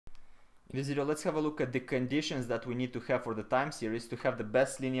In this video, let's have a look at the conditions that we need to have for the time series to have the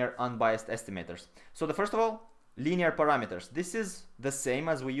best linear unbiased estimators. So the first of all, linear parameters. This is the same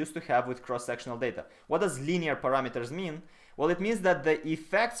as we used to have with cross-sectional data. What does linear parameters mean? Well, it means that the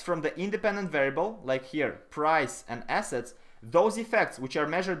effects from the independent variable, like here, price and assets, those effects, which are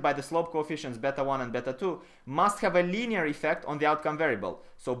measured by the slope coefficients beta 1 and beta 2, must have a linear effect on the outcome variable.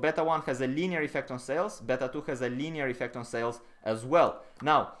 So beta 1 has a linear effect on sales, beta 2 has a linear effect on sales as well.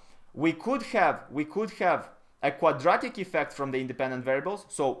 Now, we could have a quadratic effect from the independent variables.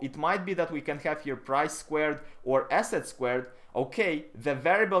 So it might be that we can have here price squared or asset squared. Okay, the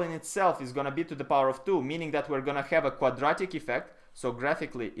variable in itself is going to be to the power of 2, meaning that we're going to have a quadratic effect. So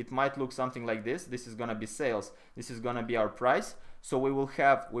graphically, it might look something like this. This is going to be sales. This is going to be our price. So we will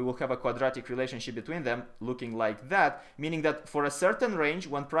have a quadratic relationship between them looking like that, meaning that for a certain range,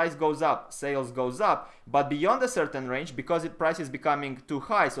 when price goes up, sales goes up. But beyond a certain range, because price is becoming too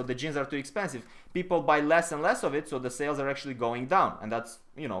high, so the jeans are too expensive, people buy less and less of it, so the sales are actually going down. And that's,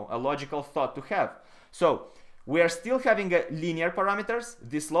 you know, a logical thought to have. So we are still having a linear parameters.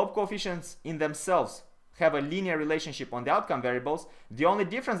 The slope coefficients in themselves have a linear relationship on the outcome variables. The only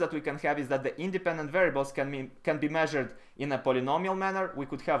difference that we can have is that the independent variables can be measured in a polynomial manner. We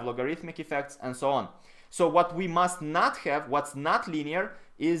could have logarithmic effects and so on. So what we must not have, what's not linear,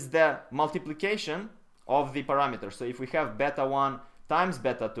 is the multiplication of the parameters. So if we have beta 1 times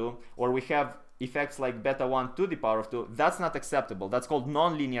beta 2, or we have effects like beta 1 to the power of 2, that's not acceptable. That's called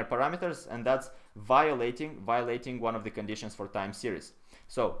non-linear parameters, and that's violating one of the conditions for time series.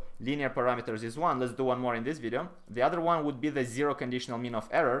 So linear parameters is one. Let's do one more in this video. The other one would be the zero conditional mean of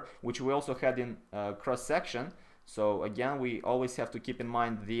error, which we also had in cross-section. So again, we always have to keep in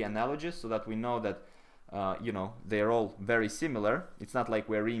mind the analogies so that we know that you know, they're all very similar. It's not like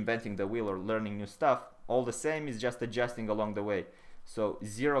we're reinventing the wheel or learning new stuff. All the same, is just adjusting along the way. So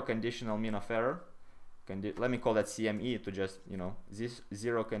zero conditional mean of error. Let me call that CME to just, you know, this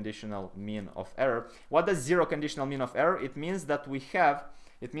zero conditional mean of error. What does zero conditional mean of error? It means that we have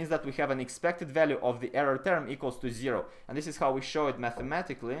an expected value of the error term equals to 0. And this is how we show it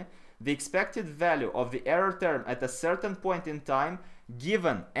mathematically. The expected value of the error term at a certain point in time,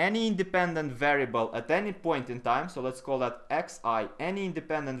 given any independent variable at any point in time, so let's call that xi, any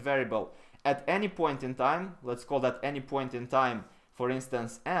independent variable at any point in time, let's call that any point in time, for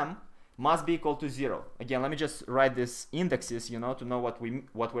instance, m, must be equal to 0. Again, let me just write these indexes, you know, to know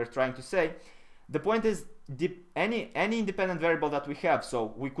what we're trying to say. The point is, any independent variable that we have.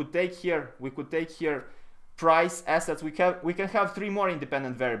 So we could take here price, assets. We can have 3 more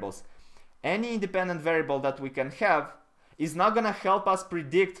independent variables. Any independent variable that we can have is not going to help us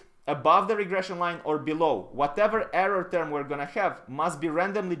predict above the regression line or below. Whatever error term we're going to have must be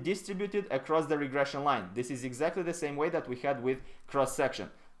randomly distributed across the regression line. This is exactly the same way that we had with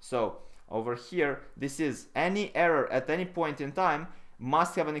cross-section. So over here, this is any error at any point in time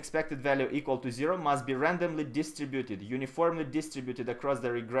must have an expected value equal to 0, must be randomly distributed, uniformly distributed across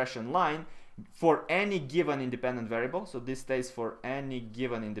the regression line for any given independent variable. So this stays for any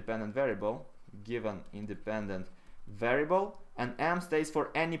given independent variable, and m stays for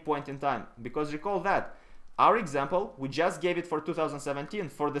any point in time. Because recall that our example, we just gave it for 2017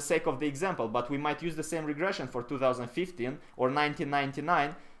 for the sake of the example, but we might use the same regression for 2015 or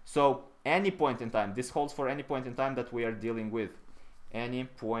 1999. So any point in time, this holds for any point in time that we are dealing with. Any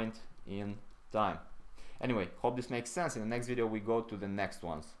point in time. Anyway, hope this makes sense. In the next video, we go to the next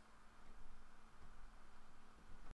ones.